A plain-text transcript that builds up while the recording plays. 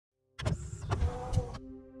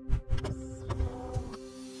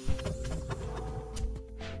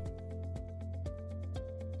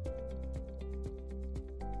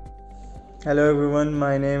Hello everyone,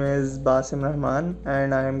 my name is Basim Rahman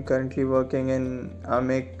and I am currently working in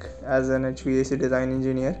AMIC as an HVAC design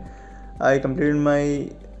engineer. I completed my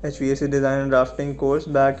HVAC design and drafting course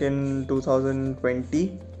back in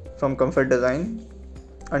 2020 from Comfort Design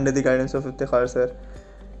under the guidance of Iftikhar sir.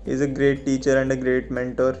 He is a great teacher and a great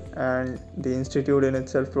mentor, and the institute in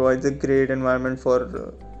itself provides a great environment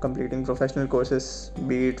for completing professional courses,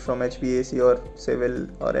 be it from HVAC or civil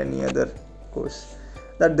or any other course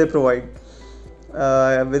that they provide.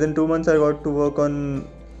 Within 2 months, I got to work on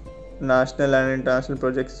national and international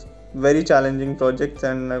projects, very challenging projects,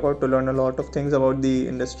 and I got to learn a lot of things about the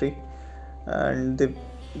industry. And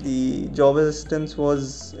the job assistance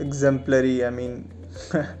was exemplary. I mean,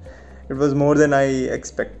 it was more than I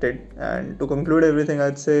expected. And to conclude everything,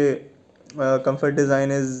 I'd say Comfort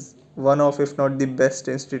Design is one of, if not the best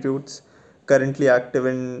institutes currently active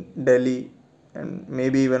in Delhi and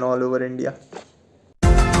maybe even all over India.